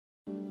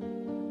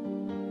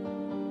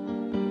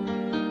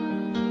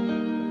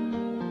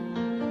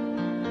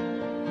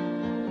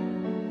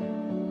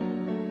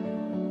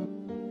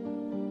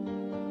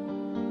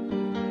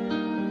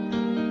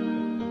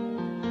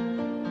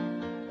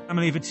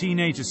family of a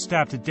teenager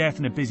stabbed to death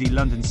in a busy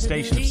London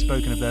station have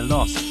spoken of their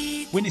loss.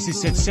 Witnesses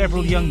said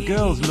several young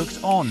girls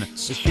looked on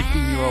as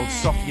 15-year-old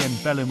Sofyen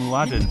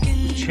belamouadden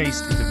was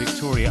chased into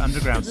Victoria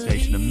Underground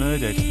Station and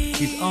murdered.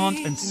 His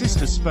aunt and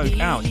sister spoke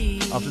out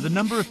after the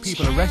number of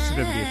people arrested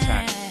over the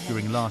attack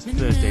during last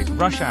Thursday's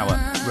rush hour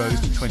rose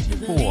to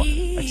 24.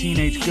 A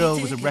teenage girl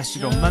was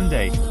arrested on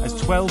Monday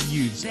as 12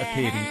 youths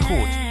appeared in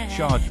court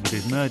charged with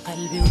his murder.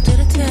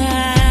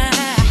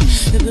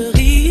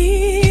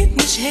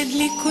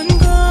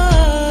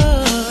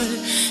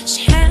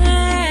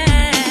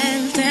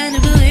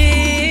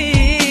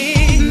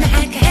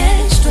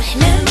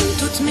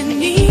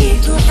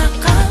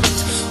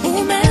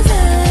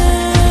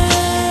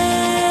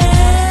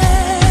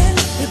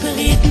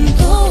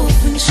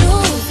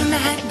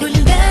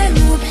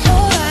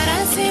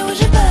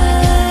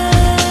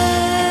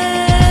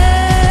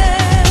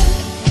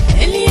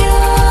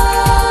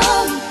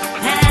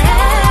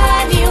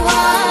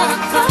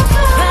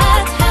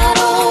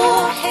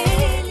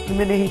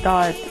 The minute he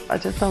died, I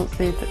just don't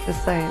see it the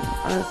same.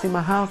 I don't see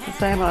my house the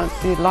same, I don't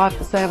see life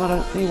the same, I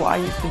don't see what I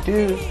used to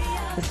do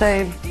the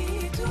same.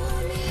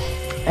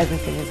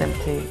 Everything is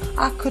empty.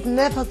 I could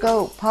never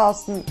go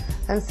past and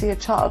see a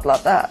child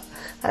like that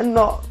and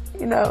not,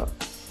 you know,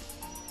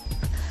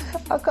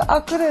 I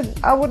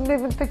couldn't. I wouldn't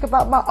even think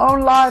about my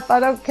own life. I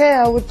don't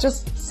care. I would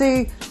just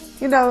see,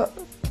 you know,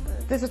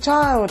 there's a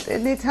child,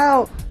 it needs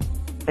help.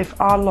 If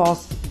our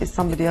loss is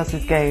somebody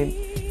else's gain,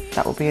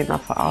 that will be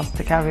enough for us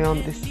to carry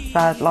on this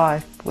sad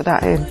life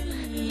without him.